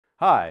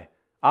Hi,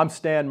 I'm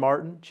Stan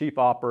Martin, Chief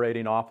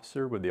Operating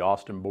Officer with the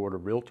Austin Board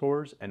of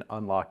Realtors and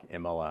Unlock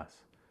MLS.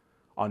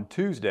 On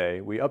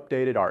Tuesday, we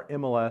updated our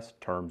MLS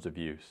terms of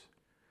use.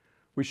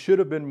 We should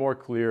have been more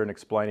clear in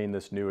explaining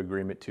this new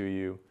agreement to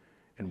you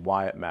and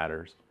why it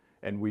matters,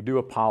 and we do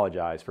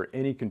apologize for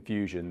any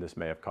confusion this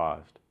may have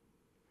caused.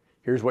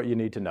 Here's what you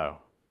need to know.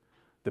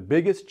 The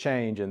biggest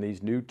change in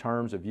these new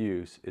terms of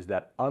use is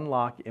that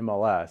Unlock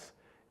MLS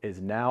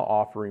is now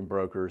offering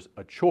brokers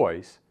a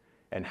choice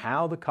in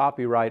how the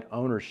copyright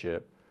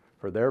ownership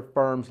for their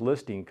firm's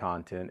listing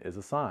content is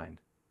assigned.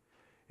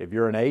 If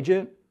you're an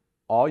agent,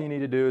 all you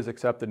need to do is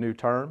accept the new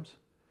terms.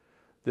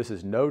 This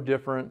is no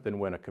different than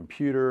when a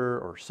computer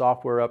or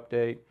software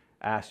update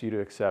asks you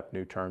to accept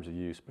new terms of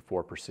use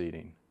before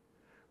proceeding,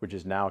 which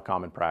is now a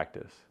common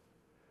practice.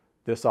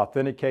 This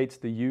authenticates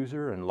the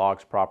user and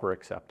logs proper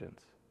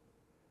acceptance.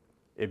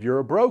 If you're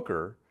a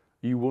broker,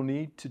 you will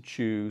need to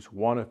choose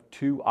one of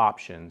two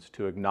options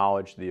to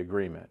acknowledge the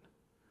agreement.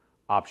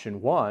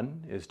 Option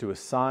 1 is to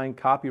assign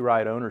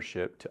copyright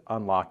ownership to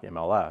Unlock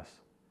MLS.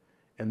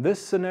 In this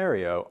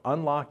scenario,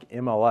 Unlock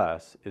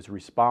MLS is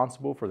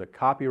responsible for the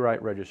copyright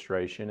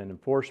registration and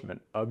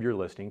enforcement of your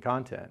listing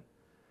content.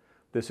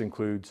 This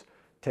includes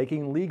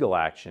taking legal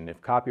action if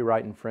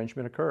copyright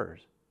infringement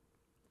occurs.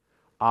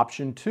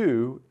 Option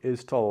 2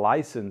 is to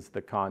license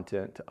the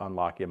content to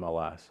Unlock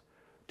MLS,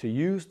 to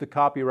use the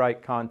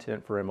copyright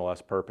content for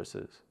MLS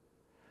purposes.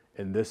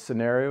 In this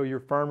scenario,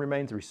 your firm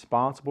remains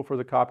responsible for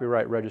the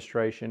copyright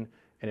registration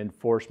and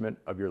enforcement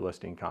of your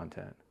listing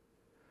content.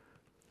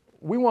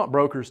 We want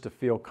brokers to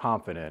feel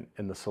confident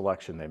in the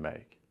selection they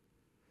make.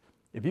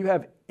 If you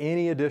have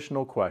any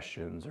additional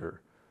questions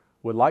or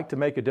would like to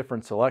make a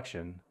different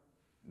selection,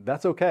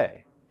 that's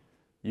okay.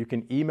 You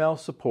can email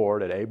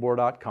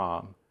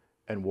support@abor.com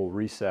and we'll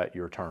reset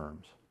your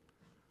terms.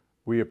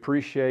 We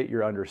appreciate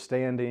your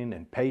understanding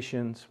and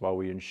patience while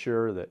we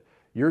ensure that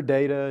your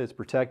data is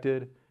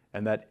protected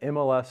and that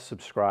MLS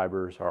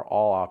subscribers are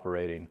all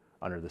operating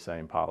under the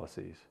same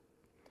policies.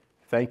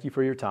 Thank you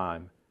for your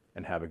time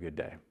and have a good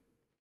day.